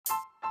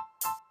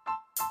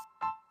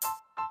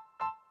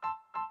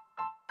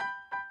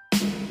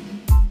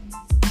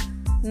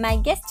My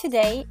guest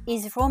today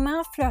is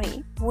Romain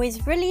Fleury, who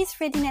is Release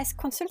Readiness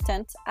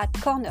Consultant at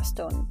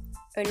Cornerstone,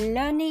 a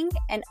learning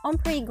and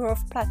employee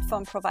growth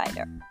platform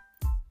provider.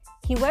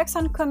 He works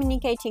on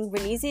communicating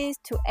releases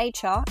to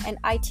HR and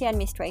IT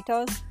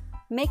administrators,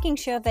 making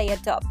sure they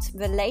adopt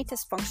the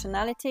latest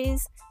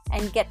functionalities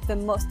and get the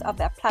most of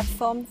their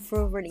platform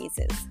through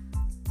releases.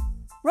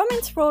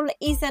 Romain's role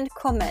isn't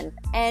common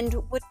and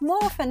would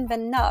more often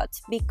than not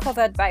be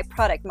covered by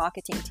product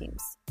marketing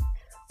teams.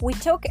 We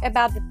talk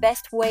about the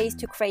best ways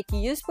to create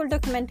useful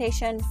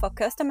documentation for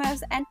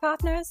customers and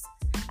partners,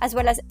 as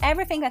well as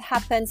everything that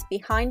happens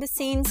behind the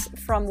scenes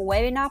from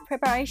webinar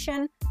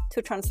preparation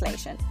to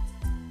translation.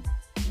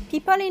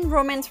 People in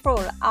Romain's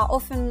role are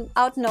often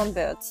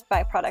outnumbered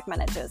by product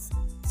managers,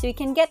 so you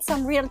can get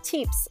some real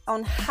tips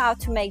on how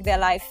to make their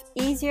life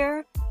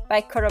easier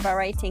by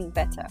collaborating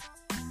better.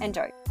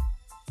 Enjoy!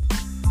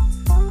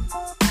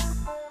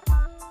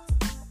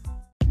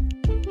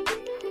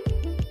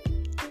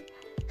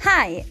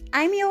 Hi,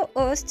 I'm your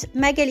host,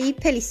 Magali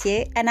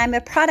Pellissier, and I'm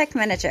a product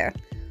manager.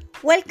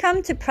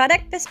 Welcome to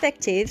Product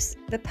Perspectives,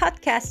 the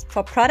podcast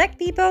for product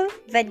people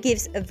that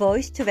gives a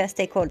voice to their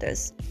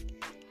stakeholders.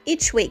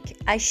 Each week,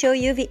 I show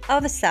you the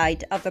other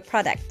side of the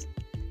product.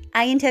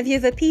 I interview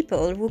the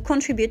people who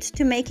contribute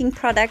to making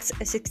products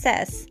a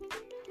success.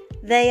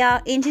 They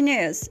are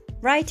engineers,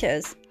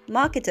 writers,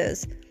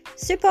 marketers,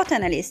 support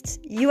analysts,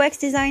 UX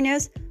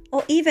designers,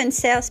 or even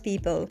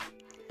salespeople.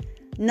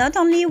 Not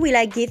only will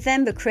I give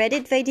them the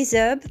credit they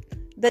deserve,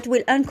 but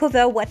will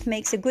uncover what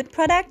makes a good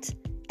product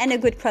and a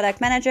good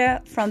product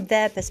manager from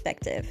their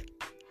perspective.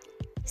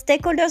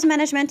 Stakeholders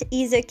management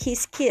is a key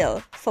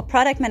skill for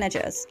product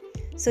managers.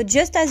 So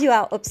just as you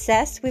are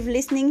obsessed with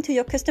listening to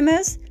your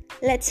customers,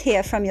 let's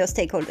hear from your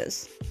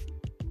stakeholders.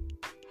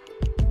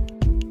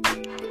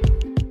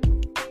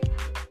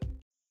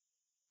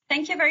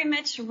 Thank you very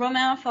much,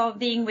 Romain, for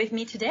being with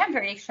me today. I'm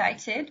very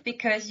excited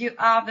because you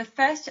are the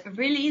first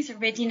Release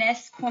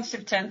Readiness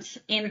Consultant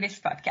in this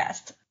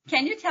podcast.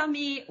 Can you tell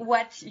me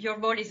what your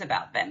role is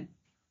about then?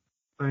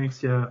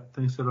 Thanks. Yeah,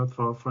 thanks a lot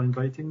for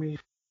inviting me.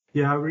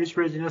 Yeah, Release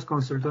Readiness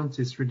Consultant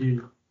is really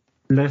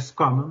less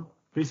common.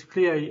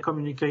 Basically, I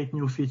communicate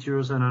new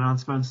features and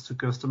announcements to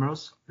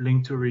customers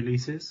linked to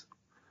releases.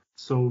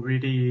 So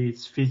really,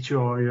 it's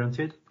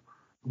feature-oriented.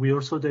 We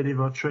also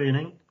deliver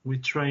training. We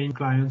train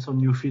clients on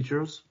new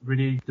features,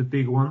 really the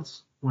big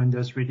ones, when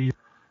there's really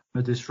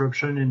a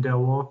disruption in their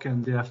work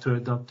and they have to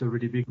adopt a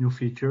really big new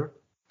feature.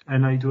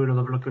 And I do a lot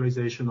of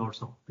localization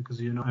also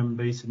because, I'm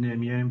based in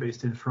EMEA, I'm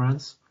based in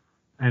France,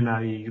 and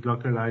I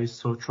localize,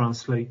 so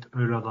translate a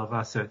lot of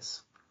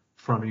assets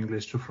from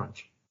English to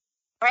French.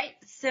 Right.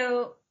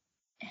 So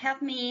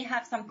help me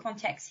have some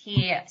context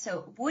here.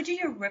 So who do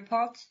you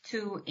report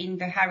to in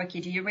the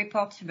hierarchy? Do you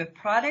report to the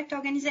product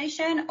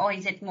organization or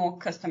is it more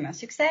customer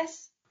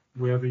success?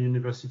 We have a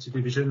university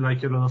division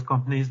like a lot of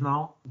companies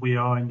now. We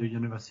are in the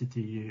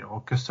university or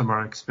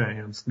customer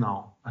experience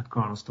now at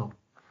Cornerstone.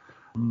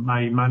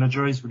 My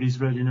manager is Release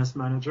Readiness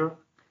Manager.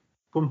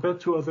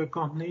 Compared to other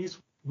companies,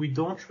 we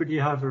don't really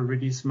have a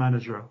release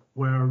manager,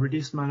 where a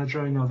release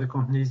manager in other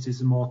companies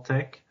is more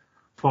tech.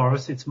 For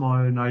us, it's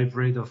more an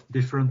hybrid of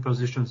different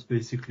positions,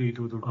 basically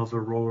do the other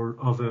role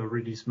of a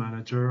release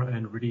manager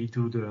and really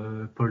do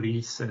the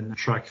police and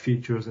track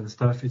features and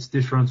stuff. It's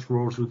different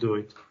roles who do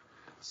it.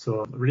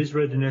 So release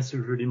readiness is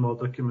really more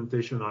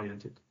documentation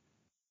oriented.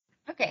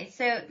 Okay,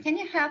 so can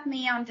you help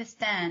me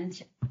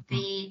understand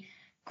the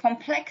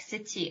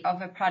complexity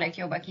of a product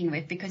you're working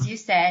with? Because you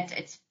said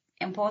it's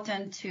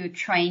important to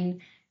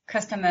train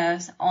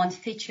customers on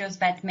features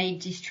that may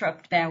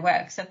disrupt their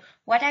work. So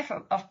what type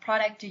of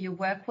product do you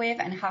work with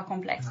and how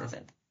complex is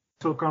it?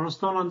 So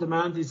Cornerstone On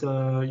Demand is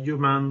a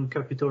human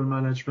capital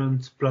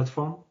management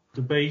platform.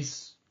 The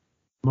base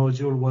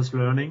module was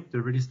learning. They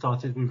really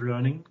started with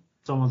learning.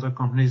 Some other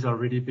companies are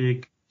really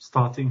big,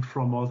 starting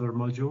from other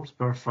modules,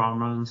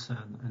 performance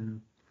and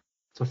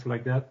stuff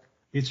like that.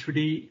 It's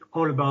really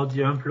all about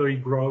the employee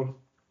growth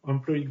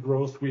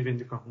within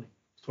the company.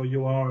 So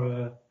you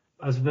are,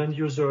 as an end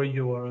user,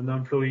 you are an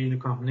employee in a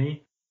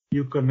company.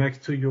 You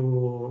connect to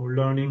your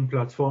learning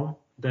platform.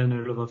 Then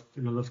a lot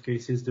of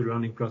cases, the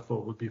learning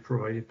platform would be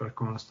provided by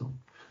Cornerstone.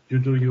 You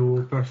do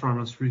your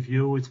performance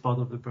review. It's part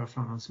of the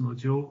performance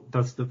module.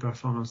 That's the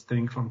performance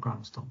thing from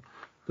Cornerstone.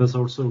 There's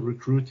also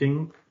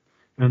recruiting.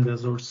 And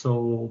there's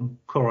also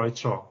core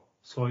HR.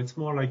 So it's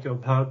more like a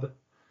hub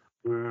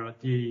where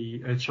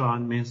the HR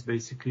admins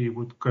basically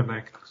would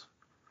connect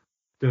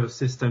the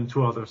system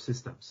to other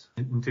systems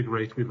and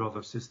integrate with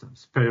other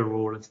systems,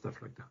 payroll and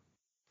stuff like that.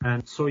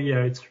 And so,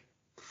 it's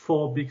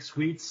 4 big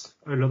suites,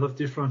 a lot of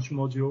different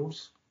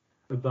modules,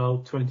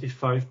 about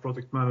 25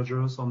 product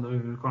managers on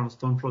the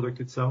Cornerstone product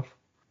itself.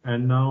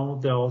 And now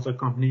there are other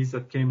companies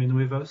that came in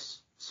with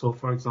us. So,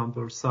 for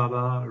example,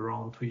 Saba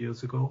around 2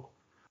 years ago.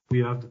 We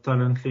have the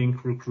Talent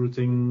Link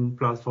recruiting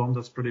platform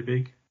that's pretty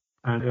big.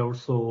 And I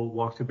also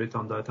worked a bit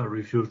on that. I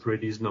reviewed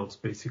release notes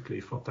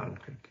basically for Talent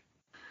Link.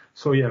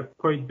 So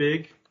quite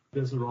big.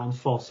 There's around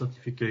 4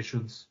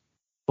 certifications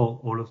for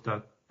all of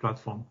that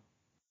platform.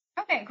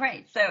 Okay. Okay,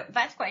 great. So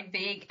that's quite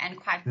big and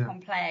quite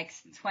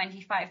complex.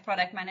 25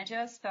 product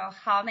managers. So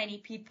how many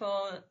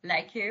people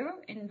like you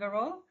in the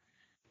role?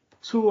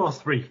 2 or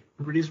 3.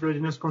 Release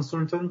Readiness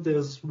Consultant.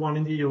 There's one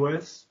in the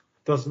US.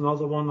 There's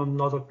another one on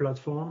another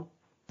platform.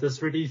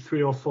 There's really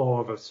 3 or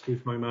 4 of us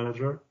with my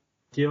manager.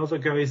 The other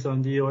guys are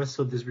in the US,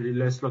 so there's really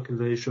less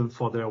localization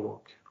for their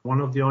work.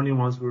 One of the only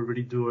ones who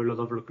really do a lot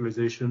of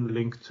localization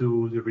linked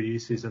to the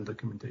releases and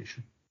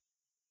documentation.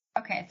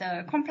 Okay,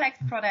 so complex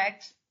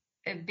product,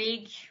 a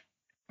big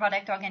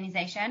product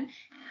organization.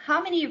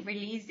 How many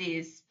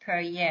releases per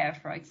year,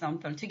 for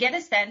example, to get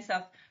a sense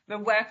of the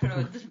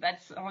workload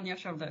that's on your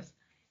shoulders?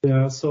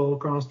 Yeah, so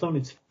Cornerstone,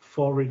 it's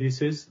 4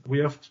 releases. We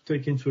have to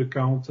take into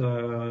account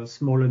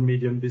small and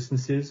medium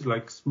businesses,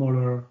 like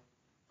smaller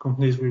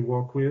companies we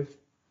work with.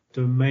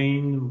 The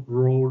main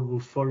role will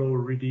follow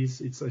release,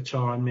 it's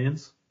HR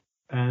admins.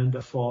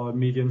 And for a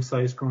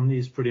medium-sized company,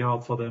 it's pretty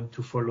hard for them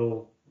to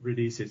follow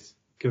releases.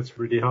 It gets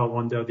really hard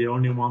when they're the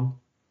only one.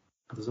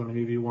 There's only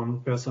maybe one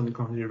person in the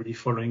company really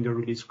following the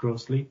release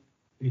closely.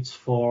 It's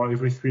for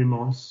every 3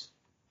 months.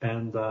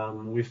 And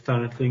with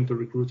TalentLink, the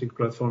recruiting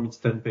platform, it's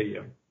 10 per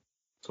year.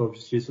 So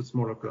obviously it's a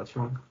smaller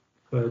platform.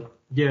 But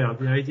yeah,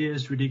 the idea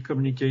is really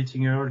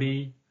communicating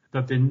early,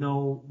 that they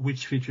know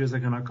which features are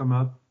going to come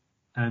up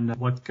and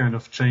what kind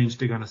of change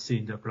they're going to see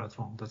in their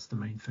platform. That's the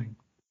main thing.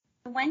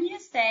 When you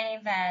say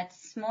that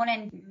small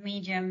and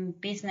medium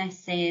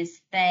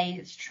businesses,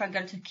 they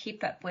struggle to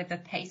keep up with the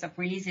pace of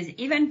releases,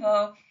 even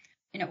though,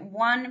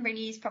 one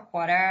release per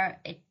quarter,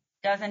 it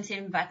doesn't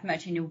seem that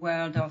much in the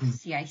world of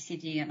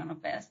CI/CD and all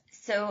of this.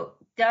 So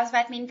does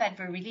that mean that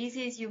the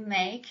releases you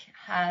make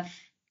have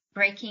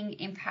breaking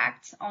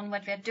impact on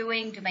what they're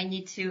doing? Do they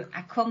need to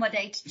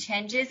accommodate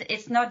changes?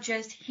 It's not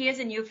just here's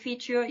a new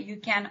feature, you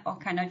can or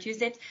cannot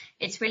use it.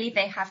 It's really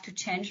they have to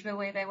change the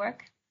way they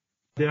work.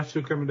 They have to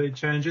accommodate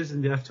changes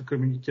and they have to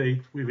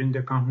communicate within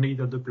the company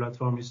that the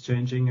platform is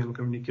changing and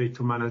communicate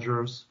to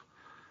managers.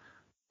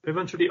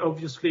 Eventually,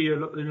 obviously,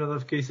 in a lot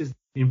of cases,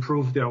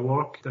 improve their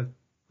work, that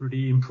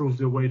really improve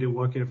the way they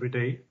work every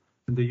day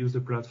and they use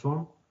the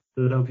platform.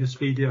 But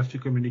obviously, they have to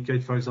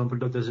communicate, for example,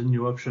 that there's a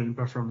new option in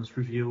performance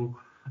review,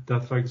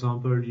 that, for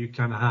example, you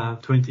can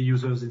have 20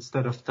 users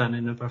instead of 10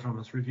 in a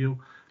performance review.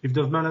 If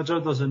the manager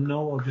doesn't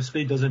know,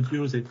 obviously doesn't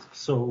use it.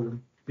 So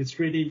it's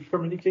really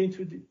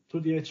communicating to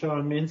the HR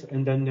admins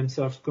and then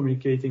themselves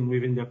communicating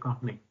within their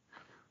company.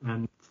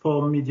 And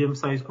for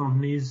medium-sized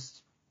companies,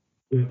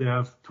 they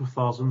have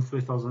 2,000,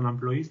 3,000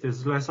 employees.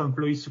 There's less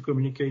employees to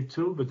communicate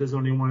to, but there's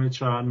only one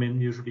HR admin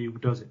usually who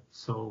does it.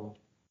 So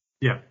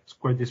yeah, it's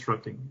quite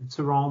disrupting. It's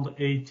around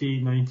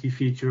 80, 90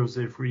 features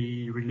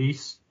every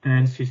release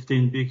and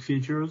 15 big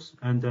features.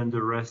 And then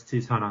the rest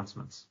is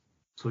enhancements.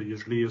 So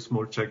usually a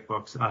small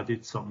checkbox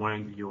added somewhere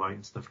in the UI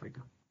and stuff like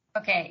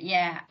that. Okay,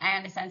 yeah, I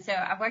understand. So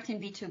I've worked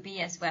in B2B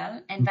as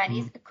well, and that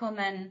is a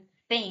common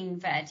thing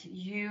that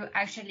you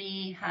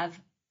actually have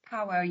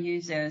power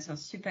users or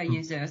super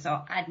users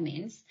or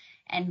admins,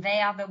 and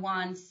they are the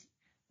ones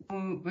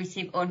who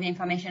receive all the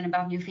information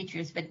about new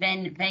features, but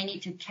then they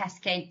need to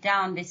cascade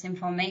down this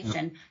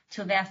information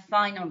to their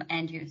final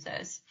end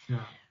users.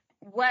 Yeah.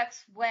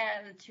 Works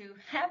well to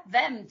help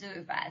them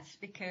do that,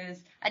 because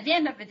at the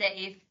end of the day,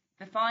 if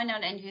the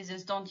final end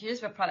users don't use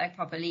the product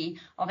properly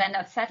or they're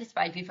not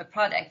satisfied with the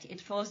product, it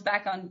falls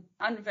back on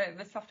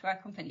the software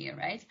company,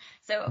 right?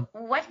 So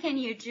what can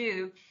you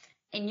do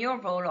in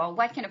your role, or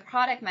what can a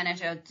product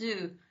manager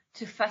do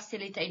to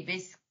facilitate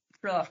this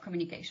flow of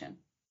communication?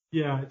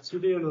 Yeah, it's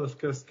really a lot of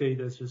cascade,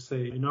 as you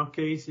say. In our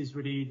case, it's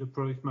really the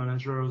product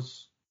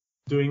managers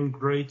doing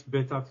great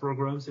beta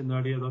programs and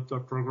early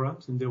adopter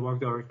programs, and they work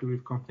directly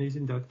with companies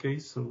in that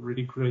case. So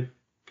really great,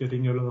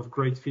 getting a lot of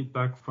great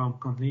feedback from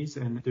companies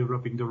and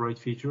developing the right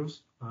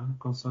features,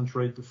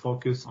 concentrate the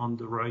focus on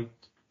the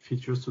right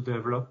features to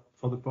develop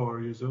for the power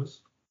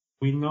users.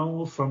 We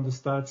know from the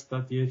stats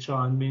that the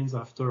HR admins,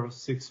 after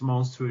 6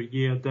 months to a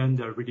year, then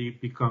they really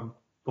become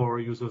power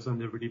users and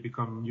they really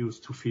become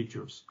used to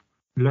features.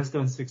 Less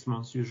than 6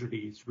 months, usually,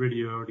 it's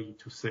really early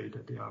to say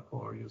that they are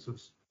power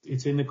users.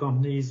 It's in the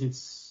companies,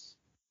 it's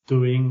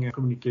doing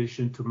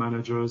communication to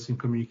managers and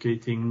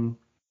communicating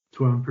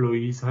to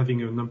employees,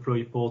 having an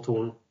employee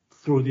portal,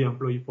 through the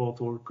employee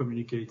portal,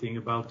 communicating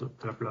about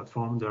their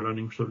platform, their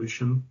learning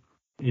solution.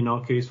 In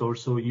our case,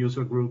 also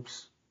user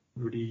groups,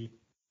 really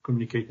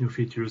communicate new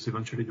features,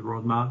 eventually the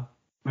roadmap.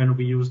 And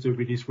we use the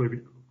release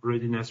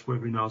readiness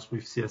webinars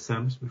with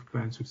CSMs, with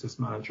client success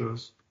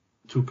managers,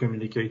 to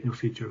communicate new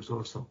features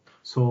also.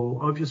 So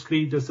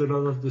obviously, there's a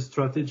lot of the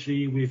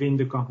strategy within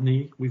the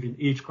company, within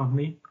each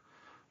company.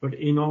 But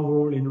in our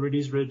role in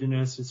release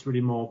readiness, it's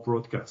really more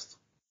broadcast.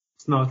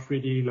 It's not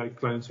really like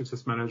client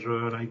success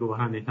manager and I go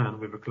hand in hand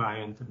with a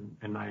client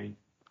and I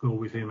go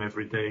with him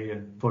every day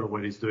and follow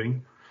what he's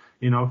doing.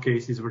 In our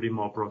case, it's really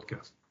more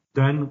broadcast.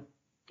 Then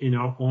in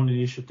our own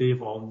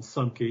initiative, or in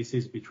some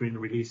cases between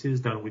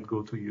releases, then we'd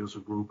go to user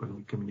group and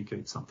we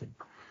communicate something.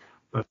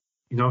 But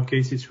in our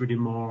case, it's really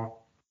more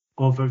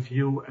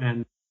overview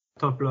and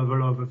top level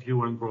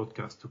overview and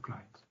broadcast to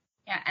clients.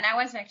 Yeah, And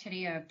I was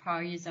actually a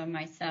power user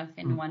myself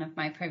in one of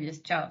my previous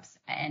jobs.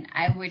 And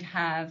I would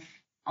have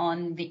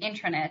on the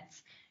intranet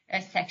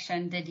a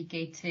section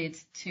dedicated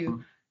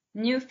to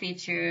new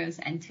features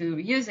and to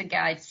user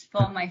guides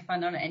for my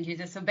funnel end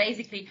users. So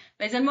basically,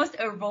 there's almost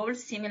a role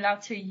similar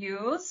to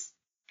yours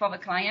for the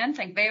client.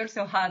 Like they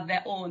also have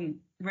their own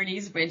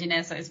release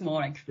readiness, so it's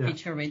more like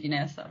feature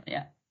readiness. So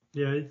yeah,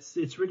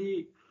 it's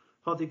really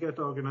how they get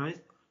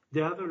organized. They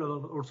have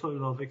also a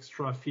lot of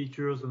extra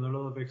features and a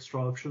lot of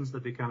extra options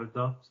that they can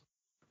adopt.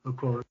 Of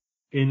course,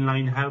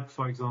 inline help,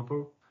 for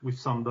example, with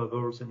some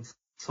bubbles and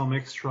some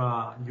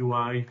extra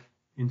UI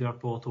in their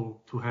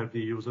portal to help the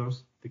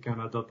users. They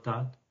can adopt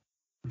that.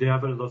 They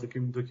have a lot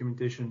of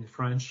documentation in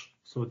French,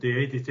 so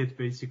they edit it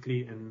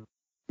basically and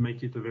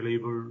make it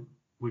available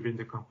within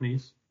the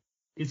companies.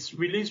 It's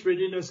release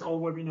readiness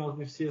all webinars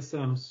with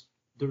CSMs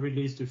to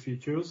release the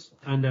features,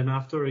 and then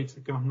after it's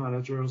account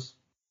managers,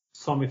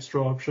 some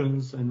extra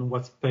options and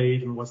what's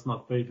paid and what's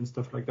not paid and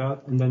stuff like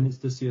that. And then it's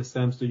the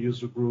CSMs, the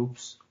user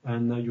groups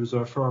and the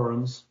user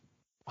forums,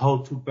 how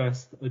to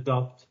best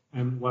adopt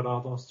and what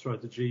are those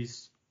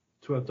strategies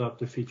to adopt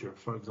the feature,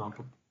 for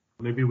example.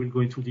 Maybe we'll go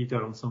into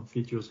detail on some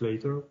features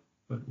later,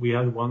 but we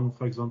had one,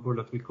 for example,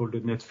 that we called the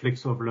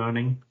Netflix of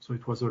learning. So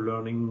it was a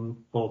learning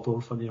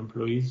portal for the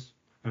employees.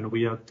 And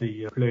we had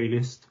the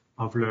playlist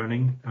of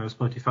learning,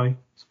 Spotify,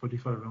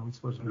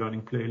 it was a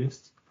learning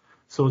playlist.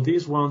 So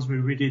these ones, we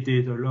really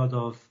did a lot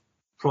of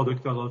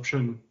product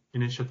adoption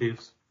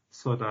initiatives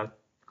so that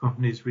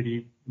companies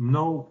really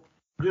know.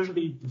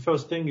 Usually the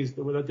first thing is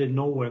that they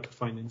know where to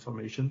find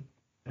information,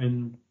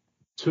 and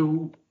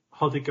two,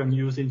 how they can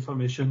use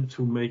information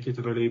to make it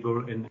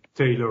available and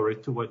tailor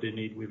it to what they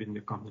need within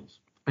the companies.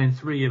 And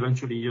three,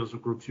 eventually user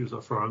groups,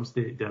 user forums,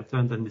 they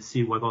attend and they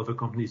see what other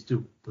companies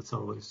do. That's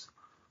always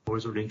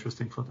really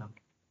interesting for them.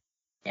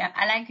 Yeah,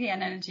 I like the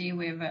analogy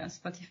with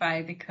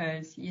Spotify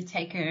because you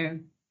take a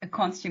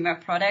consumer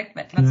product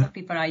that lots of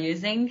people are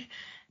using,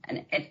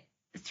 and it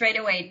straight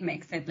away it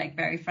makes it like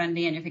very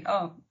friendly, and you think,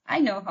 oh, I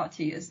know how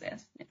to use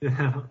this.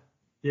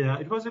 Yeah,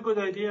 it was a good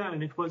idea,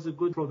 and it was a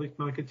good product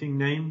marketing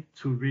name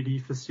to really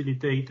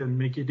facilitate and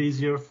make it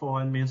easier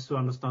for admins to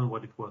understand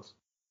what it was.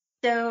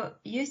 So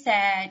you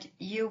said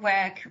you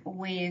work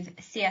with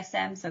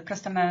CSMs, so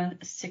customer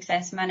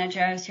success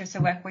managers. You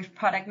also work with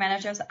product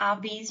managers. Are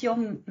these your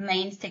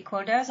main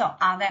stakeholders, or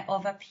are there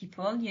other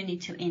people you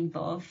need to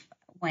involve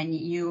when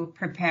you're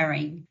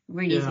preparing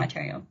release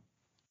material?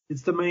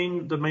 It's the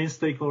main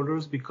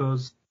stakeholders,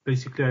 because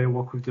basically I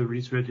work with the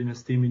release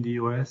readiness team in the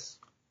US,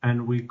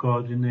 and we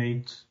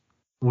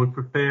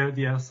prepare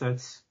the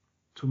assets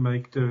to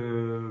make the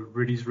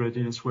release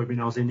readiness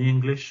webinars in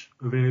English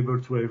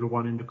available to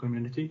everyone in the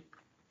community.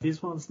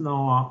 These ones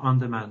now are on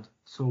demand.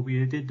 So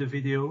we edit the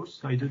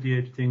videos. I do the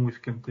editing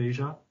with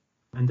Camtasia,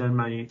 and then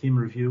my team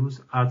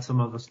reviews, add some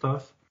other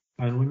stuff,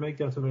 and we make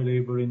that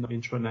available in the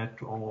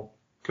intranet or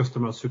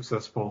customer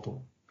success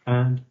portal.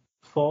 And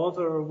for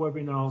other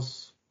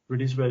webinars,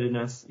 release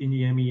readiness in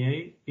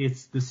EMEA,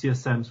 it's the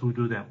CSMs who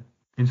do them.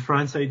 In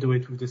France, I do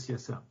it with the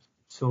CSMs.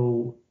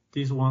 So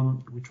this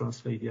one, we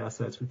translate the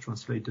assets, we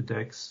translate the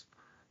decks,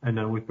 and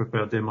then we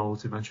prepare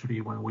demos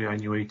eventually when we are in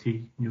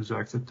UAT, user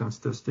acceptance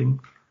testing.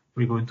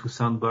 We go into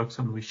Sandbox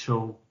and we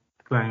show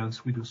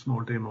clients, we do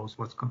small demos,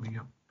 what's coming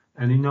up.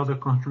 And in other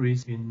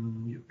countries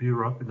in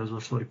Europe, and there's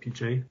also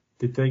APJ,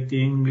 they take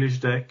the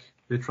English deck,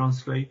 they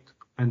translate,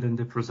 and then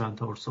they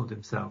present also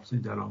themselves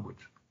in their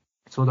language.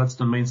 So that's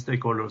the main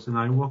stakeholders. And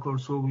I work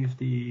also with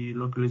the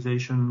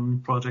localization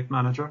project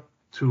manager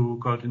to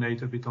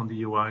coordinate a bit on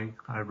the UI.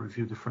 I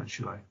review the French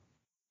UI.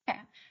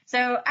 Yeah.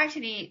 So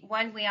actually,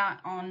 while we are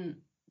on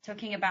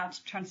talking about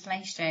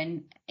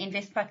translation, in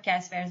this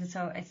podcast, there's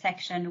also a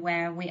section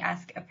where we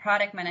ask a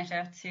product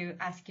manager to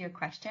ask you a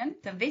question.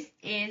 So this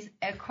is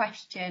a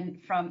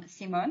question from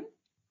Simone.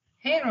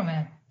 Hey,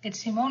 Romain.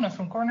 It's Simona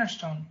from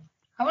Cornerstone.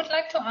 I would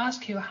like to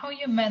ask you how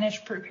you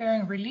manage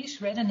preparing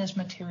release readiness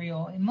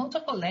material in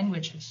multiple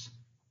languages.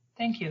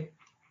 Thank you.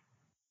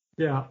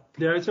 Yeah,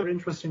 it's very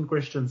interesting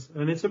questions.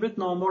 And it's a bit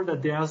normal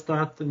that they ask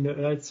that, and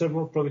I had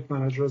several product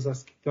managers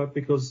ask that,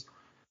 because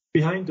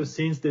behind the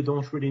scenes, they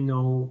don't really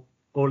know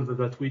all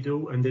that we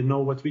do, and they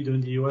know what we do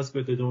in the US,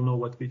 but they don't know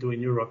what we do in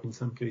Europe in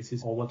some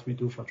cases, or what we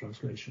do for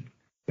translation.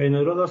 In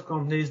a lot of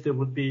companies, there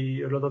would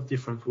be a lot of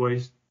different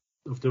ways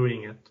of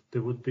doing it.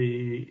 There would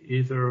be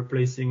either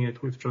replacing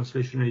it with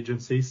translation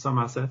agencies, some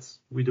assets.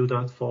 We do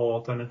that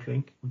for Talent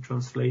Link. We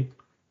translate,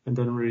 and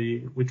then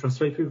we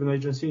translate with an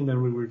agency, and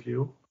then we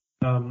review.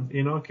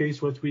 In our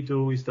case, what we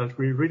do is that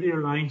we really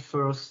align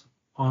first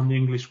on the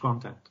English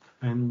content.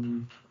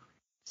 And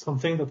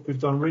something that we've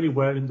done really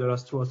well in the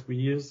last 2 or 3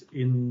 years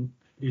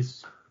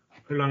is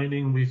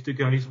aligning with the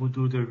guys who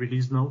do the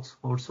release notes,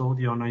 also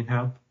the online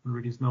help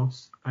release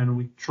notes. And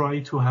we try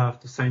to have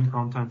the same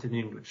content in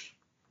English.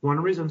 One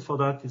reason for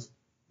that is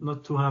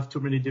not to have too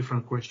many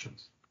different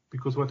questions.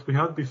 Because what we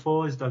had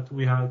before is that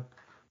we had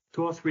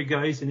 2 or 3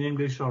 guys in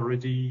English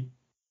already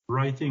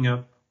writing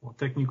up or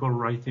technical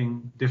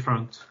writing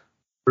different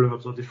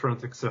blurbs or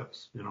different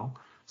excerpts,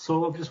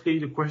 So obviously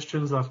the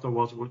questions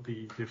afterwards would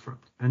be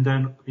different. And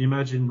then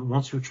imagine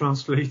once you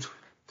translate,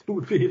 there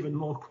would be even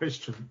more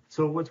questions.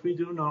 So what we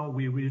do now,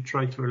 we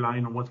try to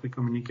align on what we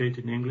communicate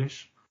in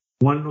English.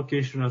 One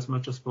location as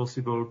much as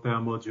possible per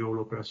module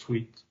or per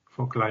suite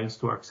for clients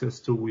to access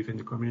to within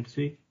the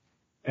community.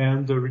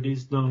 And the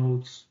release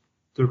notes,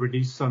 the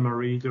release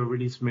summary, the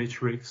release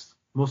matrix,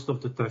 most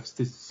of the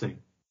text is the same.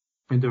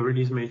 In the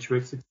release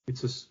matrix,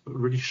 it's a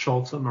really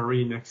short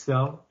summary in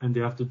Excel, and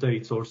they have the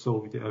dates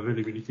also with the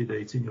availability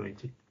dates in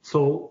UAT.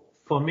 So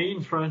for me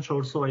in French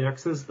also, I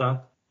access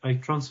that. I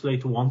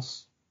translate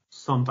once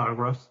some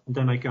paragraphs,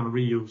 then I can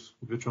reuse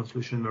the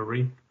translation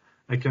memory.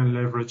 I can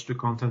leverage the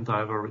content I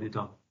have already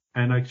done.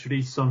 And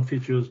actually some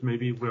features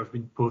maybe have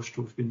been pushed,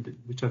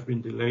 which have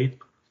been delayed.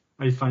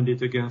 I find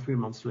it again 3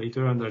 months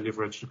later and I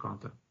leverage the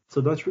content. So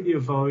that really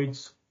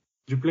avoids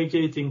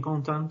duplicating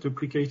content,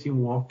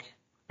 duplicating work,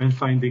 and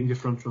finding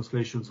different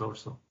translations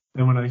also.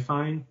 And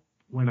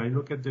when I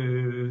look at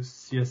the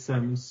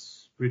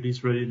CSM's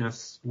release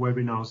readiness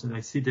webinars and I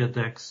see their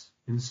decks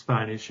in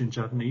Spanish and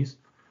Japanese,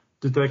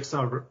 the decks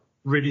are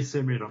really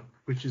similar,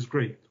 which is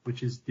great,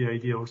 which is the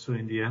idea also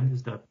in the end,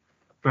 is that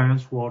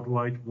clients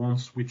worldwide,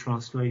 once we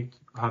translate,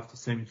 have the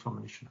same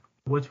information.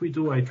 What we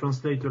do, I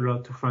translate a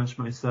lot to French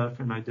myself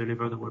and I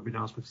deliver the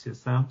webinars with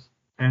CSMs,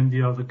 and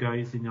the other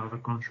guys in the other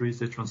countries,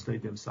 they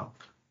translate themselves.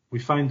 We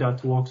find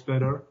that works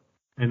better.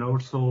 And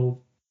also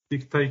they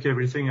take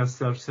everything as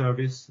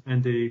self-service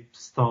and they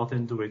start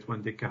and do it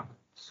when they can.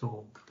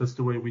 So that's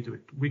the way we do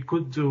it. We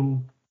could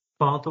do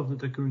part of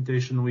the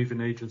documentation with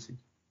an agency,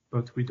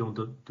 but we don't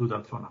do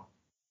that for now.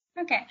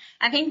 Okay.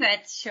 I think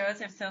that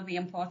shows also the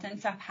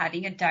importance of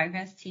having a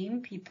diverse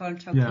team, people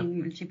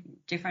talking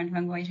different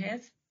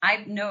languages.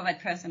 I know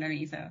that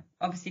personally, so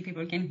obviously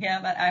people can hear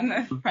that I'm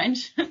a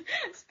French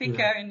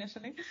speaker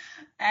initially.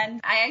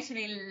 And I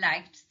actually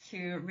liked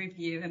to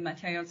review the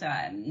material, so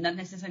not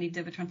necessarily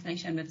do the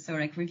translation, but so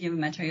like review the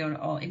material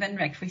or even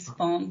like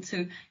respond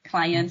to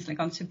clients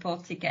like on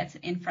support tickets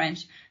in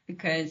French,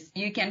 because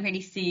you can really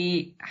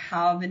see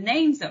how the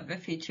names of the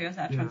features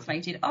are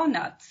translated or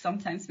not.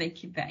 Sometimes they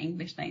keep their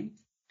English names.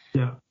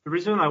 Yeah. The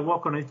reason I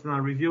work on it and I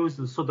review is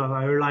so that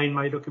I align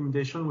my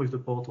documentation with the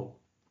portal.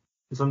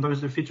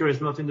 Sometimes the feature is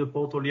not in the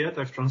portal yet.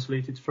 I've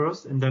translated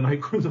first, and then I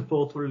go to the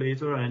portal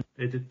later and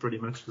edit pretty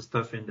much the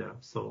stuff in there.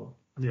 So,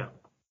 yeah.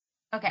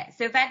 Okay,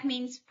 so that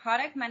means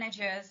product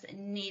managers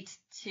need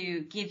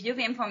to give you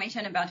the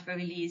information about the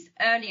release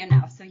early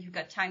enough so you've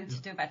got time to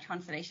do that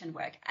translation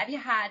work. Have you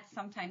had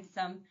sometimes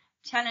some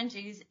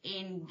challenges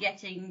in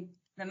getting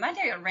the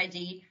material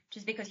ready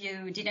just because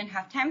you didn't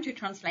have time to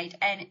translate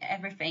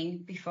everything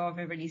before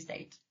the release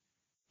date?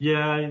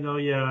 Yeah, I know,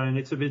 and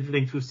it's a bit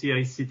linked to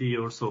CI/CD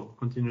also,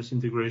 continuous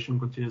integration,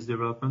 continuous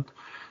development.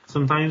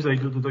 Sometimes I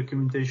do the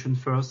documentation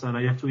first and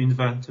I have to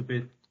invent a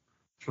bit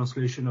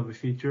translation of a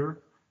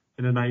feature,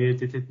 and then I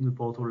edit it in the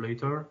portal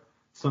later.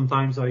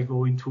 Sometimes I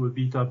go into a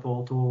beta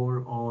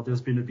portal or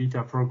there's been a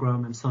beta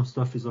program and some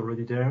stuff is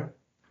already there.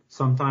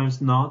 Sometimes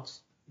not,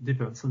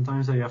 depends.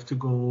 Sometimes I have to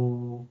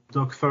go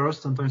doc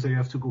first, sometimes I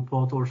have to go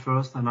portal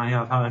first, and I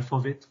have half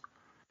of it.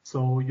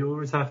 So you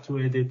always have to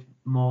edit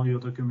more your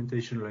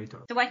documentation later.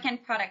 So what can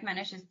product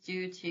managers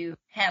do to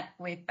help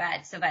with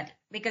that? So that,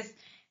 because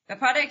the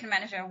product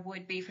manager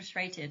would be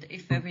frustrated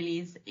if the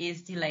release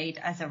is delayed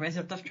as a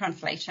result of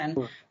translation.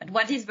 But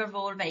what is the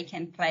role they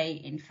can play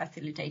in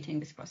facilitating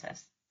this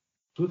process?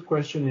 Good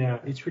question. Yeah,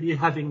 it's really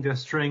having their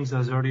strengths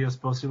as early as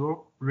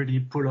possible,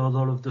 really pull out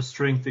all of the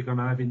strengths they're going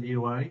to have in the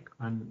UI.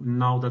 And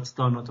now that's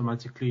done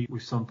automatically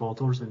with some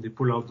portals, and they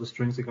pull out the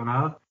strengths they're going to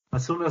have.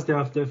 As soon as they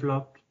have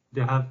developed,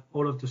 they have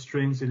all of the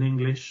strings in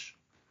English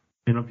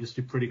and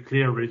obviously pretty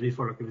clear ready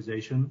for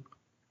localization.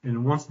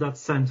 And once that's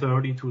sent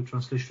early to a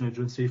translation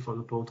agency for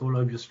the portal,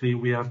 obviously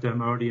we have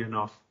them early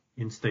enough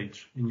in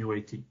stage in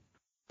UAT.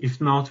 If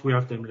not, we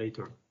have them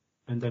later.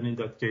 And then in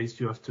that case,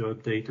 you have to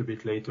update a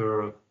bit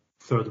later,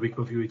 third week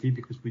of UAT,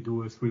 because we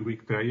do a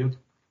 3-week period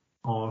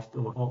or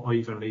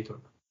even later.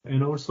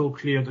 And also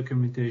clear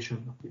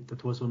documentation.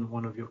 That was on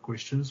one of your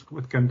questions.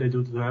 What can they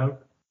do to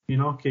help?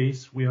 In our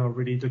case, we are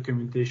really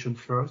documentation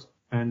first.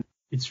 And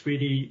it's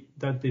really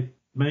that they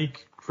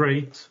make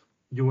great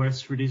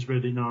US release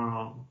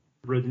webinar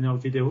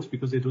videos,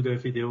 because they do their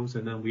videos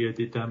and then we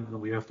edit them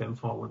and we have them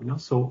for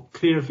webinars. So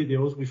clear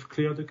videos with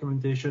clear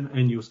documentation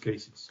and use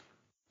cases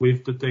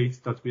with the dates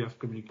that we have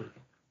communicated.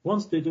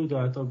 Once they do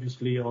that,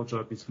 obviously our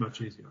job is much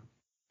easier.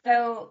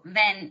 So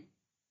then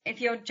if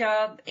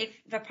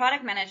the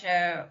product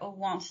manager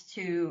wants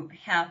to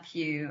help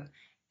you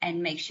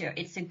and make sure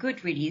it's a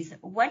good release,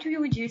 what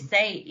would you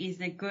say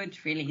is a good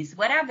release?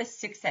 What are the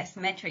success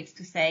metrics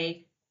to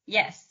say,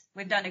 yes,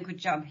 we've done a good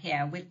job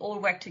here, we've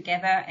all worked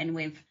together and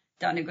we've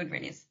done a good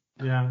release?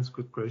 Yeah, that's a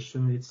good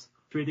question. It's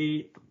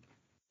really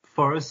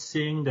for us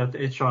seeing that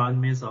HR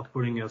admins are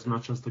putting as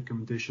much as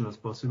documentation as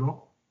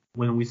possible.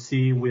 When we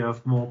see we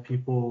have more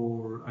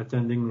people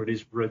attending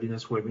release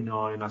readiness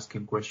webinar and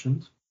asking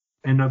questions,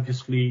 and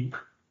obviously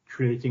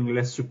creating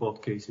less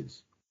support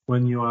cases.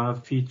 When you have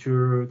a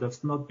feature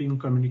that's not being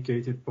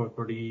communicated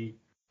properly,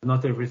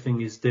 not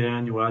everything is there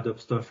and you add up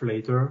stuff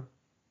later,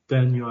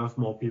 then you have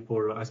more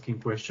people asking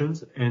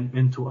questions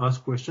and to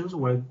ask questions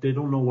where they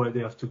don't know where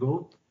they have to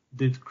go,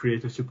 they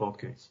create a support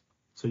case.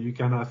 So you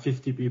can have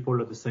 50 people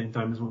at the same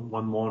time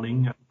one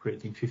morning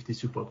creating 50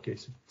 support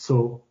cases.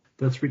 So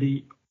that's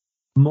really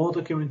more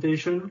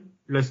documentation,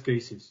 less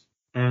cases.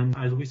 And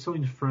as we saw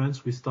in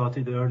France, we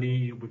started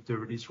early with the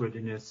release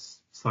readiness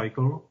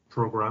cycle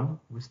program.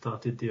 We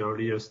started the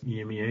earliest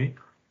EMEA.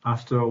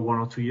 After 1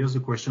 or 2 years, the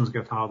questions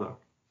get harder.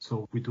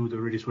 So we do the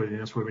release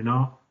readiness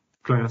webinar.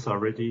 Clients are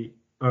ready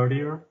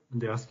earlier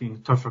and they're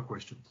asking tougher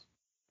questions.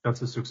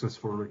 That's a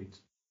successful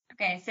release.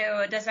 Okay,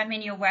 so does that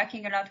mean you're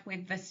working a lot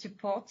with the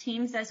support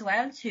teams as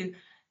well to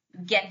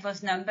get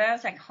those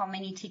numbers, like how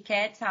many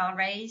tickets are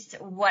raised?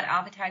 What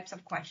are the types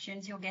of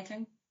questions you're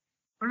getting?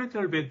 A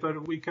little bit,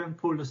 but we can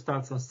pull the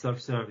stats as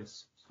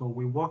self-service. So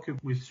we work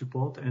with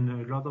support, and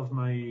a lot of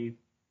my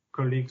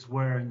colleagues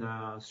were in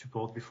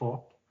support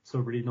before, so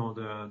really know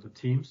the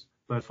teams.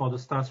 But for the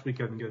stats, we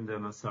can get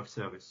them as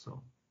self-service.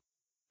 So.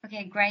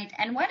 Okay, great.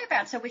 And what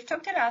about, so we've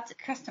talked about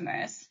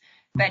customers,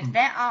 but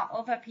there are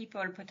other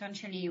people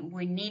potentially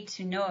we need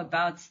to know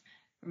about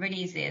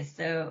releases.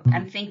 So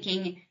I'm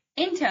thinking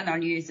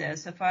internal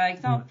users. So for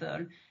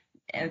example,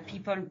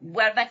 people,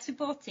 well, that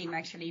support team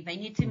actually, they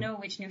need to know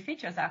which new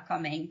features are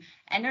coming.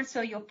 And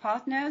also your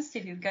partners,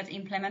 if you've got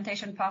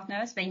implementation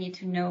partners, they need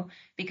to know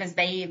because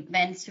they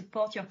then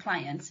support your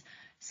clients.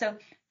 So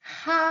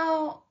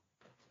how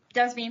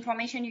does the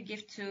information you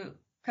give to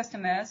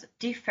customers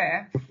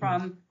differ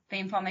from the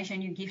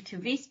information you give to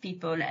these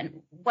people,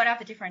 and what are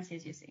the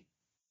differences you see?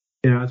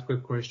 Yeah, that's a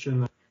good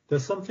question.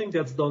 There's something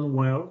that's done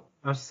well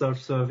as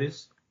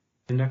self-service,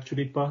 and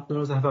actually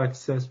partners have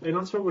access. I'll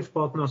answer with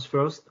partners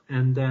first,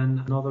 and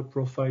then another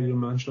profile you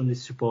mentioned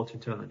is support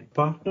internally.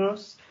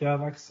 Partners, they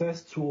have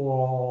access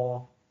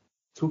to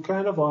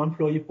kind of our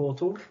employee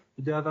portal.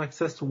 They have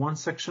access to one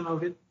section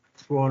of it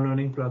through our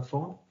learning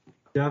platform.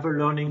 They have a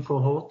learning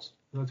cohort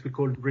that we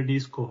call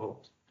release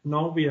cohort.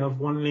 Now we have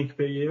one link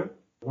per year,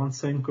 one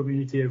same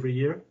community every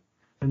year,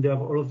 and they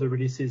have all of the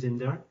releases in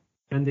there,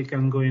 and they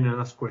can go in and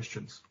ask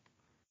questions.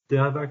 They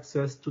have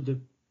access to the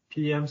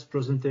PM's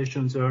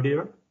presentations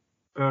earlier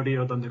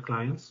than the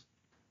clients,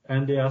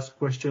 and they ask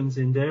questions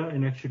in there.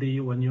 And actually,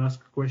 when you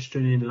ask a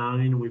question in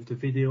line with the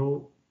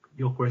video,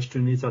 your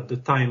question is at the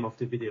time of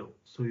the video.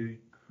 So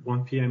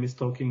one PM is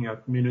talking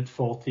at minute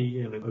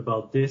 40 and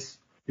about this.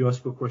 You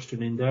ask a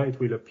question in there, it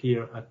will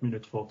appear at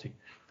minute 40.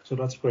 So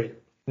that's great.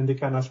 And they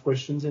can ask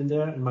questions in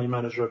there, and my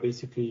manager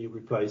basically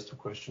replies to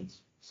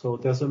questions. So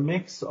there's a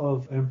mix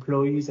of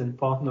employees and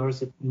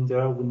partners in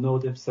there who know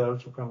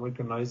themselves, who can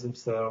recognize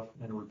themselves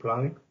and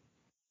reply.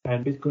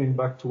 And going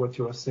back to what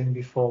you were saying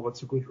before,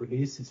 what's a good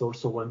release is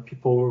also when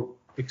people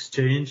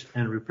exchange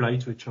and reply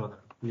to each other.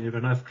 We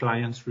even have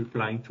clients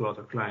replying to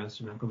other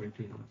clients in a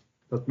community.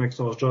 That makes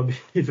our job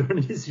even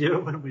easier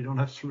when we don't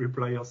have to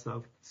reply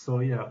ourselves. So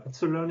yeah,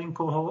 it's a learning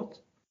cohort.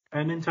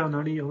 And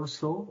internally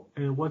also,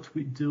 what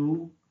we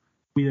do,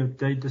 we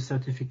update the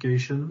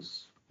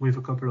certifications with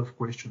a couple of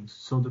questions.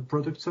 So the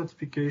product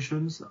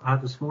certifications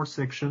have a small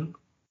section,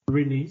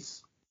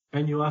 release,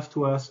 and you have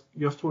to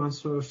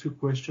answer a few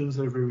questions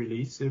every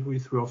release, every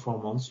 3 or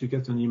 4 months. You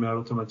get an email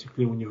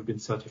automatically when you've been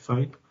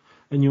certified,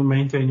 and you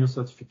maintain your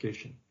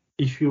certification.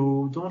 If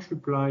you don't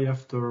reply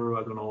after,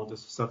 I don't know,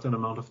 there's a certain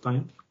amount of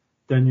time,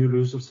 then you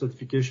lose the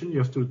certification. You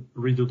have to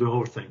redo the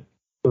whole thing.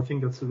 So I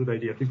think that's a good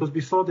idea, because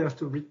before they had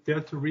to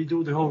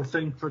redo the whole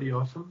thing pretty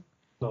often.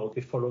 No,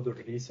 they follow the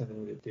release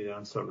and they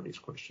answer release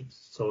questions.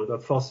 So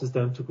that forces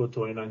them to go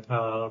to inline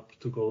help,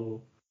 to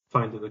go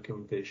find the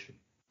documentation.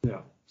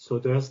 Yeah. So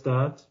there's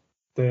that.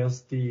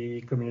 There's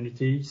the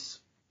communities.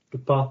 The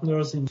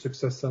partners in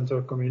Success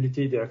Center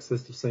community, they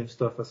access the same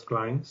stuff as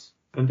clients,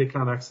 and they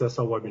can access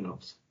our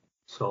webinars.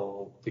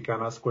 So they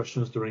can ask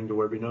questions during the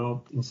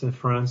webinar. In St.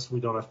 France, we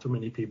don't have too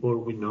many people.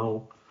 We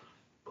know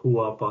who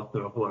are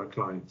partners, who are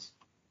clients.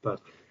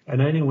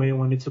 And anyway,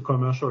 when it's a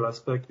commercial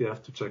aspect, they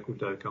have to check with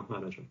their account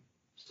manager.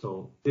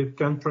 So they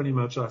can pretty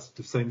much ask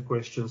the same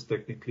questions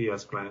technically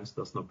as clients.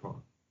 That's no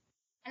problem.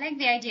 I like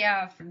the idea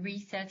of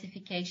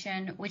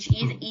recertification, which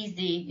is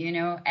easy.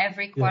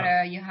 Every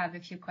quarter you have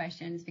a few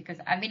questions, because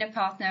I've been a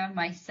partner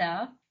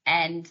myself.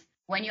 And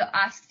when you're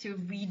asked to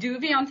redo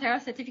the entire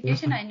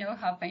certification, I know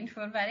how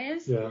painful that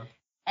is. Yeah.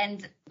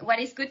 And what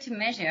is good to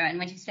measure, and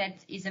what you said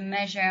is a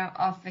measure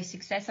of the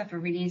success of a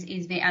release,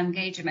 is the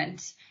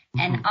engagement.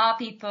 And are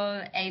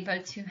people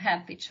able to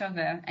help each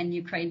other? And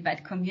you create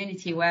that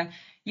community where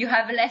you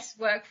have less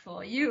work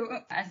for you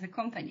as a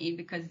company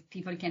because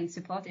people can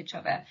support each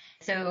other.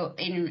 So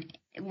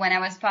when I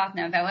was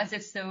partner, there was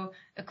also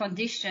a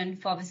condition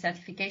for the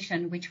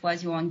certification, which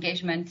was your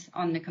engagement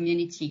on the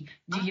community.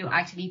 Do you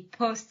actually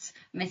post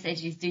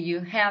messages? Do you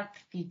help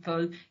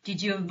people?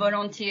 Did you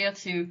volunteer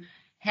to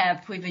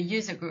help with a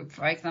user group,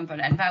 for example?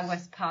 And that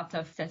was part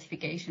of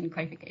certification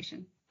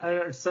qualification.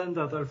 I'll send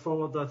that. I'll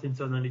forward that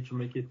internally to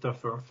make it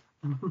tougher.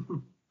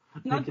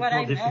 Not what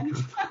I meant.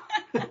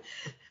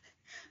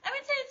 I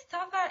would say it's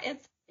tougher.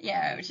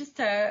 Yeah, just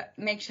to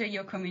make sure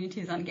your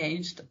community is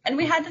engaged. And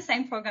we had the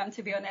same program,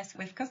 to be honest,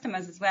 with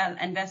customers as well,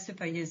 and their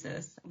super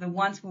users, the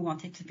ones who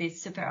wanted to be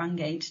super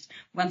engaged,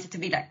 wanted to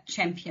be like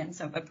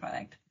champions of a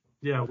product.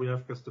 Yeah, we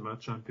have customer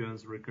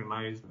champions,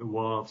 recognized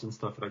awards and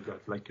stuff like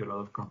that, like a lot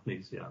of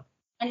companies, yeah.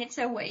 And it's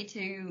a way to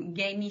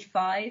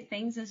gamify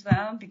things as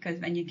well, because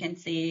then you can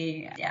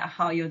see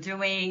how you're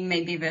doing.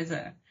 Maybe there's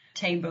a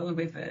table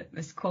with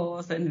the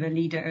scores and the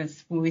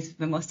leaders who is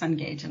the most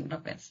engaged and all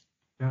of this.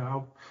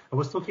 Yeah, I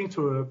was talking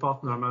to a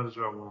partner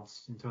manager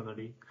once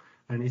internally,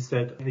 and he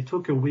said, I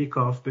took a week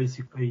off,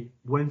 basically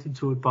went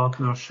into a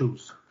partner's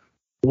shoes,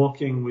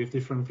 working with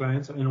different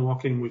clients and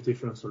working with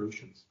different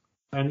solutions.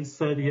 And he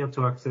said he had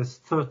to access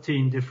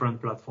 13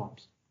 different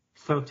platforms,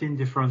 13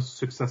 different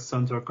success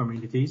center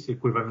communities,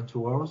 equivalent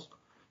to ours,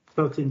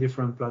 13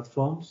 different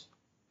platforms,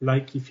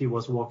 like if he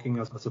was working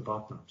as a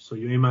partner. So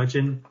you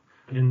imagine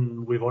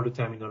with all the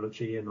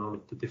terminology and all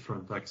of the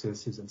different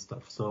accesses and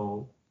stuff.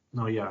 So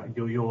no, yeah,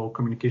 your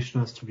communication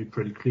has to be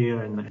pretty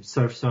clear and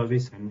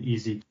self-service and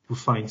easy to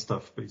find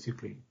stuff,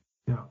 basically.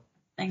 Yeah.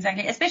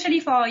 Exactly, especially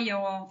for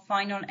your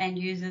final end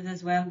users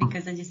as well,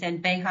 because as you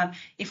said, they have,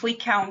 if we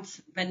count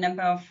the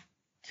number of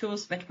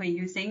tools that we're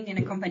using in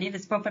a company,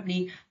 there's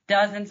probably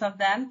dozens of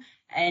them.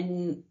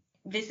 And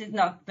this is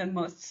not the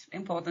most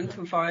important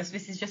tool for us.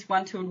 This is just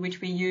one tool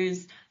which we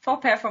use for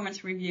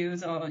performance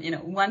reviews or,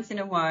 once in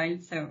a while.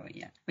 So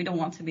yeah, we don't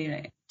want to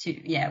be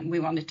we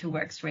want it to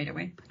work straight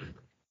away.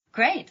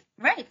 Great.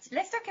 Right.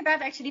 Let's talk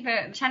about actually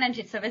the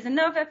challenges. So there's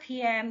another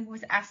PM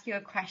who's asked you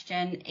a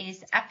question,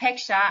 is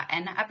Apeksha,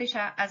 and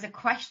Apeksha has a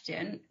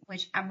question,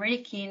 which I'm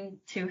really keen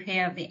to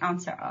hear the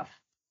answer of.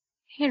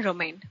 Hey,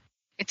 Romain.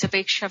 It's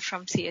Apeksha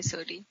from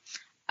CSOD.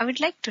 I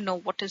would like to know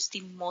what is the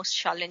most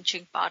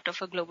challenging part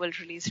of a global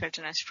release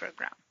readiness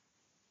program.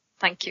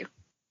 Thank you.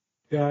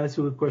 Yeah, that's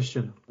a good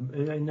question.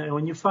 And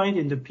when you find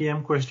in the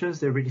PM questions,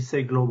 they really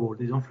say global.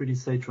 They don't really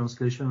say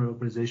translation or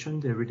localization.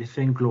 They really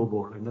think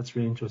global, and that's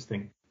really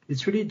interesting.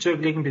 It's really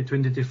juggling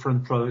between the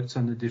different products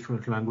and the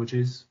different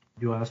languages.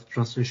 You have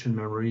translation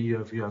memory, you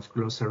have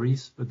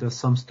glossaries, but there's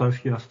some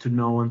stuff you have to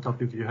know on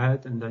top of your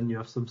head, and then you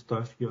have some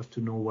stuff you have to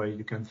know where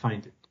you can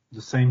find it.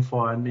 The same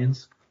for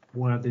admins,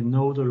 where they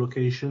know the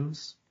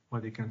locations,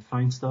 where they can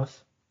find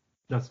stuff.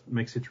 That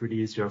makes it really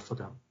easier for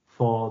them.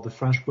 For the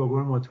French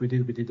program, what we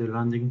did a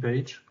landing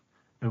page,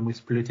 and we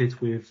split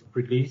it with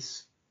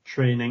release,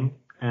 training,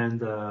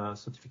 and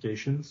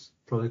certifications,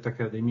 Product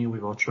Academy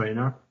with our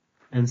trainer,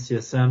 and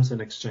CSMs and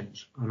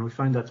Exchange. And we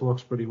find that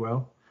works pretty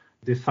well.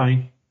 They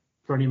find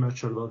pretty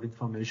much a lot of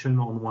information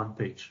on one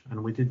page.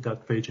 And we did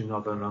that page in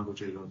other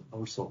languages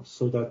also,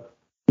 so that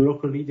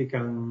locally they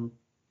can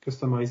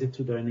customize it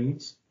to their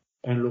needs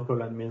and local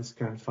admins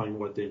can find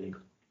what they need.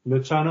 The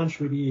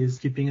challenge really is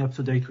keeping up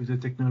to date with the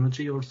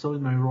technology also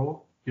in my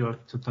role.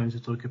 Sometimes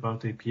you talk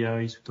about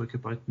APIs, you talk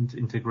about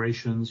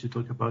integrations, you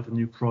talk about a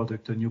new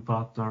product, a new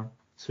partner.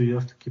 So you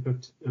have to keep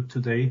up to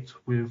date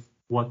with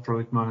what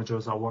product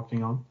managers are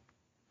working on.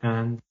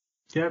 And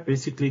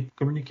basically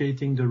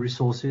communicating the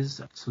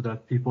resources so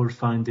that people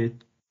find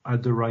it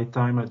at the right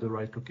time, at the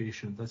right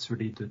location. That's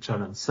really the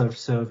challenge.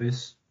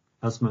 Self-service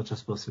as much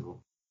as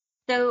possible.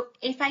 So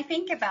if I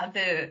think about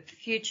the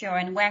future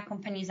and where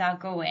companies are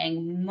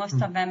going,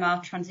 most of them are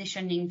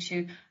transitioning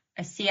to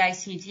a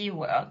CI/CD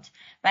world.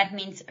 That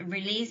means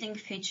releasing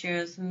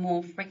features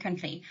more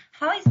frequently.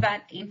 How is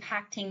that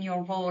impacting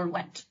your role?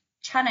 What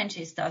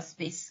challenges does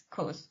this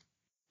cause?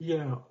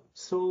 Yeah,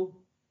 so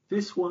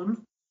this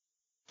one,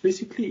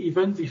 basically,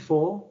 even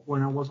before,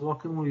 when I was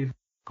working with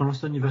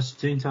Cornerstone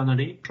University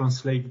internally,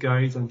 translate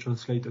guides and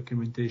translate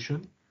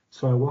documentation.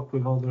 So I worked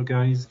with other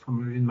guys from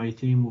within my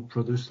team who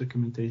produce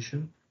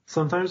documentation.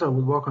 Sometimes I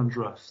would work on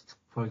drafts,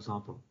 for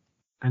example.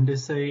 And they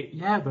say,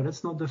 yeah, but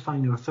let's not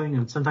define your thing.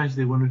 And sometimes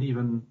they won't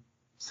even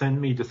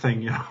send me the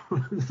thing,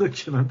 the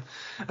document.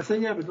 I say,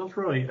 yeah, but don't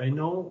worry. I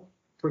know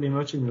pretty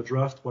much in the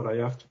draft what I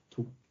have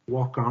to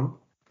work on,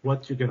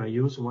 what you're going to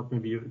use and what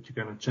maybe you're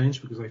going to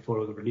change, because I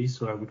follow the release.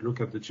 So I would look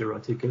at the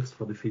Jira tickets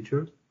for the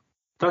features.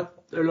 That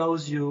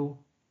allows you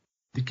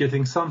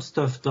getting some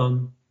stuff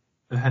done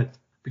ahead.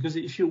 Because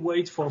if you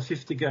wait for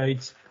 50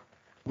 guides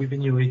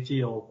within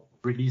UAT or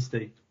release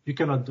date, you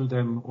cannot do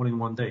them all in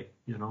one day,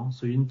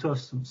 So you need to have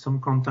some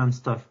content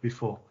stuff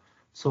before.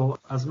 So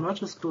as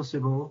much as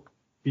possible,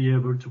 be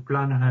able to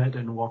plan ahead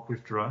and work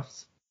with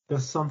drafts.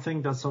 There's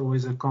something that's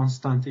always a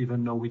constant,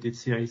 even though we did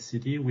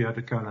CI/CD, we had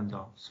a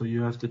calendar. So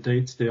you have the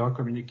dates, they are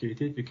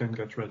communicated, you can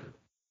get ready.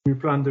 We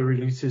plan the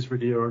releases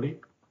really early.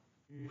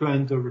 We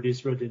plan the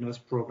release readiness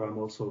program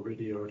also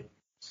really early.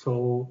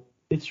 So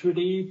it's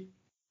really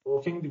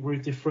working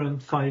with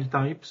different file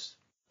types,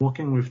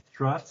 working with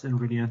drafts, and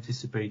really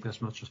anticipate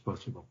as much as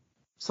possible.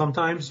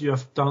 Sometimes you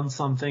have done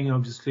something,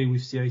 obviously,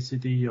 with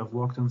CI/CD, you have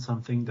worked on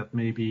something that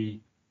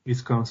maybe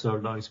is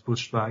canceled or is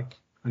pushed back,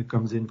 and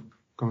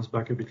comes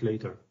back a bit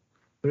later.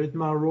 But in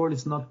my role,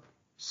 it's not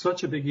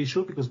such a big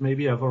issue because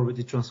maybe I've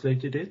already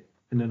translated it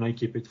and then I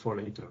keep it for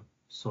later.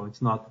 So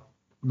it's not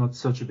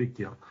such a big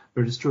deal.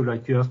 But it's true,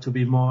 you have to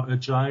be more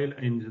agile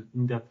and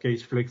in that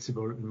case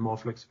flexible and more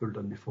flexible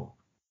than before.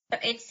 So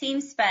it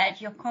seems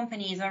that your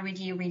company is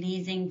already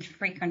releasing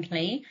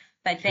frequently,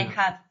 but they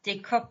have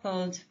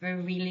decoupled the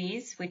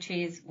release, which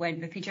is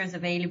when the feature is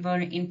available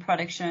in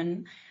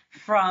production,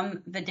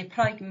 from the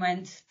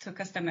deployment to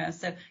customers.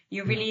 So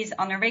you release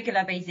on a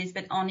regular basis,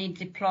 but only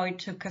deploy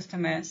to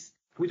customers.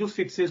 We do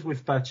fixes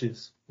with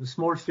patches,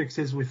 small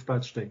fixes with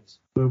patch dates,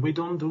 but we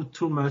don't do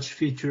too much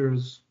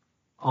features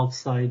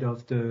outside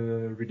of the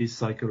release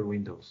cycle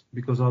windows,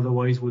 because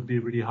otherwise it would be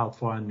really hard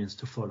for admins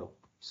to follow.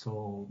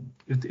 So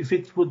if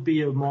it would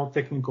be a more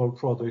technical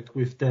product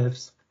with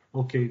devs,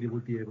 okay, they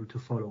would be able to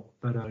follow.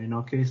 But in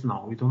our case,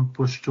 no, we don't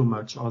push too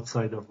much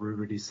outside of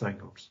release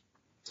cycles.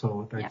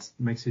 So that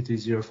makes it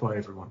easier for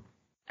everyone.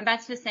 And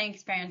that's the same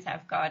experience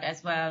I've got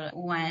as well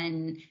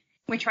when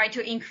we try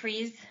to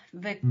increase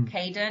the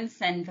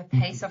cadence and the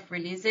pace of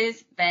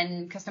releases,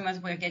 then customers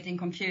were getting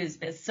confused.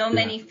 There's so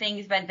many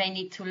things that they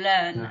need to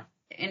learn,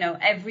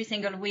 every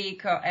single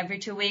week or every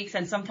 2 weeks.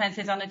 And sometimes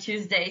it's on a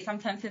Tuesday,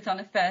 sometimes it's on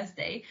a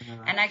Thursday.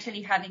 And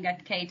actually having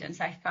that cadence,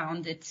 I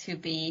found it to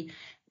be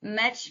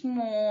much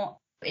more,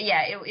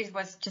 it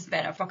was just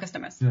better for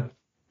customers. Yeah.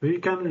 But you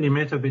can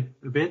limit a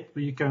bit,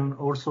 but you can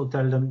also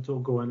tell them to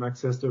go and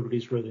access the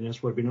release readiness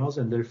webinars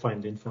and they'll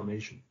find the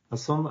information.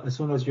 As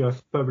soon as you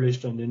have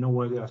published and they know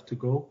where they have to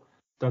go,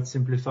 that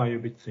simplifies a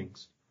bit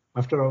things.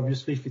 After,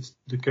 obviously, if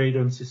the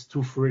cadence is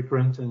too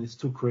frequent and it's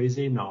too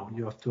crazy, now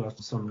you have to have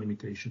some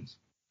limitations.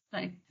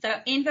 Right. So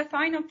in the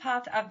final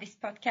part of this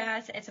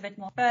podcast, it's a bit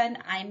more fun.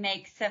 I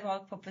make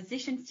several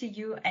propositions to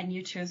you and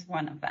you choose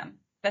one of them.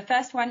 The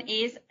first one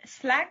is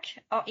Slack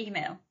or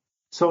email.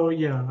 So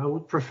I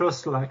would prefer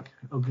Slack.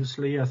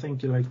 Obviously, I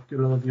think like a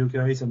lot of you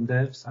guys and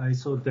devs, I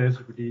saw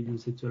devs really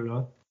use it a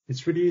lot.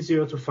 It's really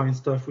easier to find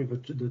stuff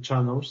with the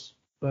channels,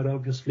 but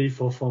obviously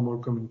for formal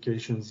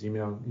communications,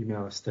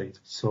 email state.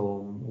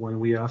 So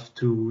when we have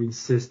to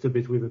insist a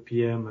bit with a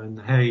PM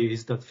and, hey,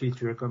 is that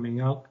feature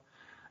coming out?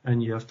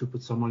 And you have to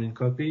put someone in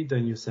copy,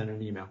 then you send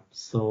an email.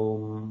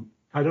 So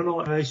I don't know.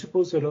 I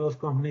suppose a lot of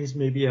companies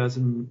maybe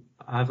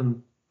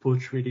haven't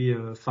put really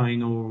a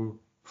final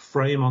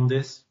frame on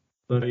this.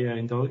 But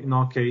in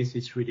our case,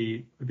 it's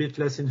really a bit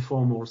less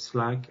informal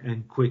Slack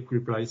and quick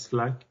reply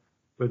Slack.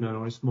 But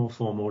no, it's more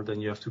formal, then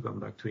you have to come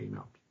back to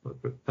email.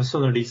 But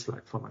personally,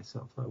 Slack for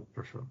myself, I would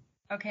prefer.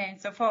 Okay,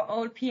 so for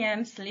all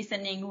PMs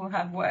listening who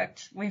have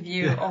worked with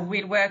you or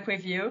will work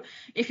with you,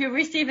 if you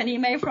receive an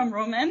email from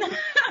Romain,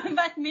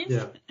 that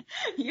means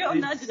you're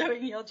not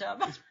doing your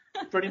job. It's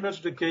pretty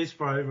much the case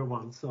for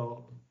everyone,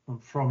 so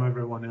from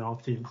everyone in our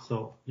team.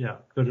 So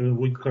but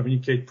we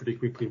communicate pretty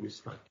quickly with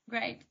Slack.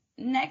 Great.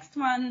 Next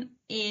one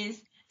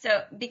is,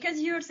 so because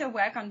you also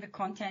work on the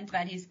content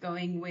that is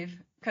going with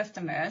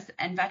customers,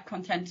 and that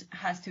content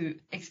has to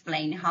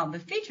explain how the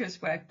features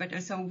work, but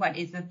also what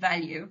is the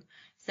value.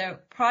 So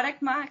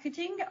product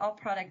marketing or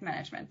product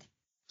management?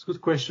 It's a good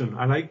question.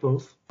 I like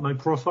both. My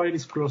profile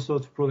is closer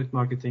to product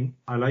marketing.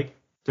 I like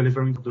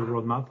delivering the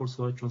roadmap.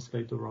 Also, I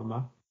translate the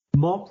roadmap.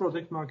 More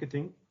product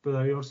marketing, but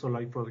I also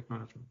like product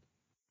management.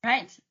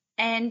 Right.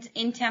 And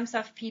in terms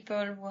of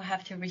people who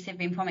have to receive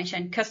the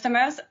information,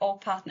 customers or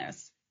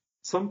partners?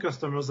 Some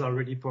customers are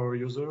really power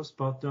users.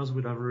 Partners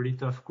would have really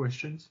tough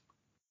questions.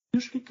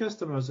 Usually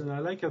customers, and I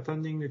like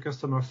attending the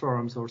customer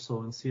forums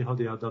also and see how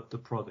they adopt the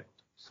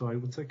product. So I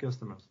would say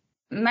customers.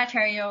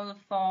 Material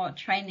for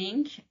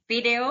training,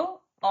 video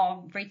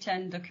or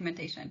written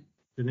documentation?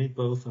 You need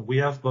both. And we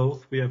have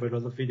both. We have a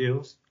lot of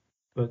videos,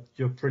 but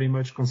you're pretty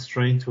much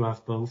constrained to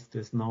have both.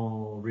 There's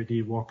no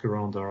really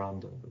workaround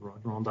around.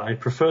 I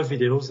prefer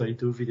videos. I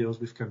do videos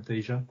with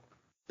Camtasia.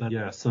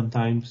 But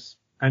sometimes,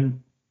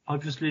 and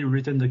obviously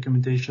written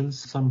documentations,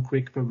 some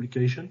quick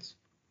publications.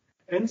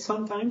 And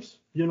sometimes,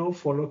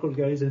 for local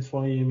guys and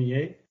for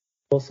EMEA,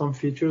 for some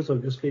features,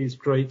 obviously it's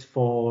great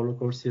for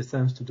local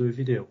CSMs to do a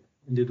video.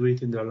 And they do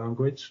it in their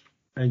language,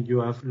 and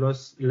you have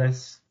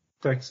less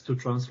text to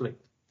translate.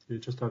 You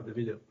just have the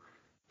video.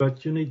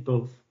 But you need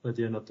both at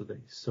the end of the day.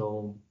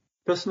 So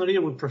personally, I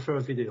would prefer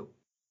video.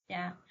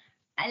 Yeah,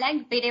 I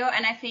like video,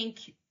 and I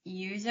think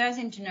users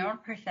in general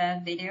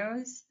prefer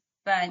videos,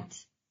 but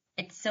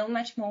it's so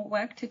much more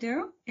work to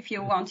do. If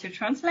you want to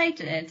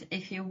translate it,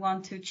 if you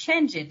want to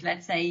change it,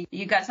 let's say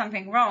you got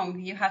something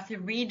wrong, you have to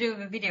redo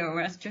the video,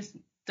 whereas just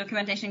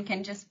documentation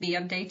can just be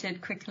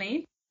updated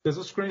quickly. There's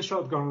a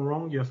screenshot gone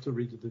wrong, you have to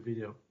redo the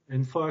video.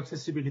 And for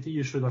accessibility,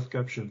 you should have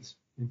captions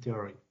in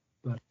theory,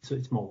 but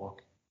it's more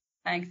work.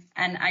 Thanks.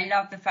 And I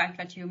love the fact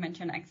that you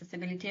mentioned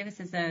accessibility. This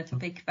is a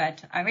topic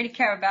that I really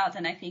care about,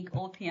 and I think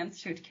all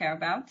PMs should care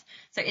about.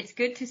 So it's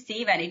good to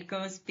see that it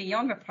goes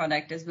beyond the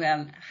product as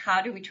well.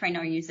 How do we train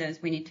our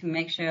users? We need to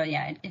make sure,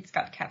 it's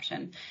got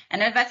caption.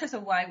 And that's also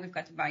why we've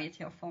got a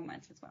variety of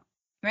formats as well.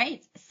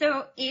 Great.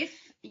 So if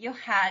you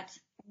had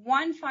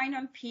one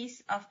final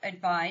piece of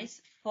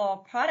advice for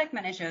product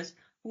managers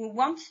who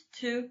want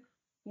to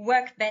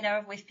work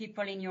better with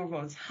people in your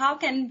roles, how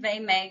can they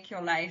make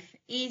your life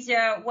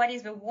easier? What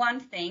is the one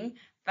thing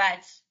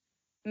that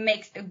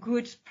makes a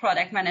good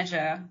product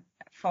manager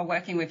for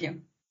working with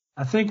you?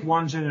 I think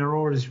one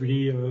general is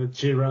really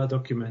Jira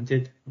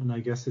documented, and I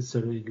guess it's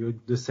really good,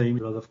 the same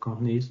in a lot of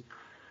companies.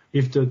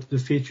 If the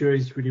feature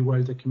is really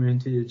well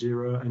documented in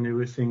Jira and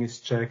everything is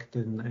checked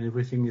and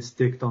everything is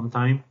ticked on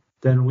time,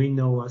 then we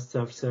know as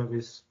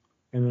self-service,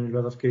 and in a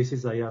lot of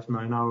cases, I have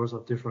 9 hours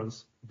of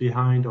difference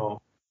behind or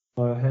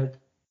ahead,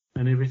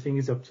 and everything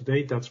is up to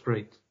date. That's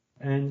great.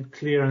 And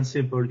clear and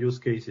simple use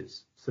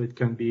cases. So it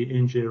can be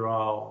in Jira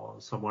or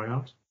somewhere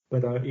else.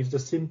 But if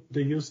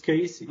the use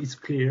case is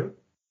clear,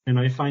 and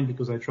I find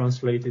because I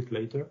translate it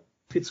later,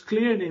 if it's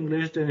clear in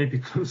English, then it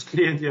becomes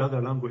clear in the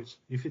other language.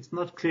 If it's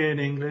not clear in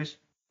English,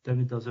 then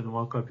it doesn't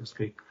work,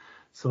 obviously.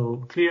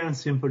 So clear and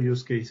simple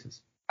use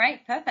cases.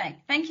 Right,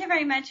 perfect. Thank you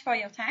very much for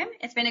your time.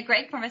 It's been a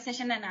great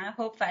conversation, and I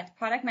hope that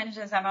product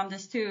managers have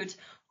understood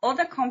all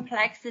the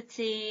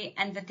complexity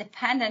and the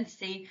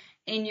dependency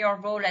in your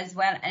role as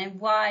well,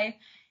 and why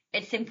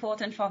it's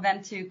important for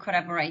them to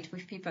collaborate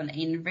with people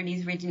in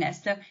release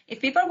readiness. So if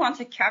people want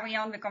to carry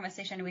on the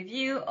conversation with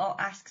you or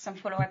ask some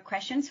follow-up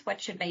questions, what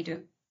should they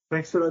do?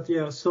 Thanks a lot.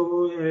 Yeah. So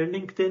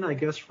LinkedIn, I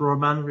guess,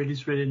 Romain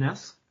Release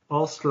Readiness,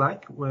 or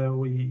Slack, where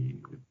we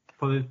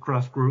put it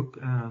craft group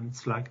and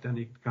Slack, then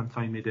you can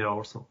find me there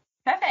also.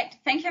 Perfect.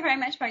 Thank you very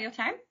much for your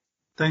time.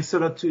 Thanks a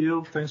lot to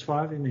you. Thanks for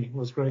having me. It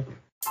was great.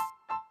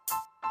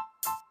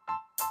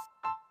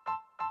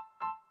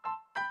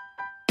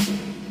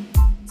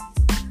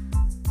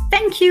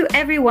 Thank you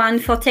everyone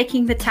for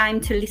taking the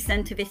time to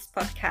listen to this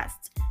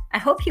podcast. I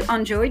hope you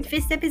enjoyed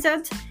this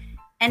episode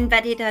and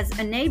that it has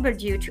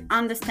enabled you to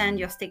understand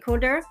your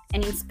stakeholder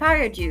and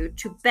inspired you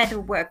to better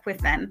work with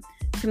them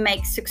to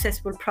make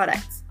successful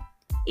products.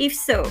 If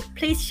so,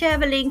 please share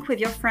the link with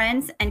your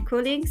friends and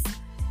colleagues.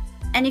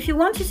 And if you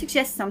want to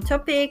suggest some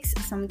topics,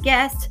 some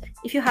guests,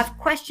 if you have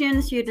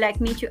questions you'd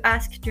like me to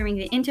ask during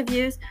the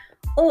interviews,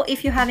 or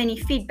if you have any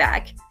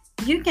feedback,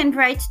 you can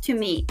write to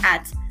me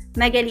at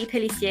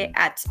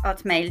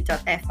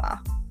magalipellissier@hotmail.fr.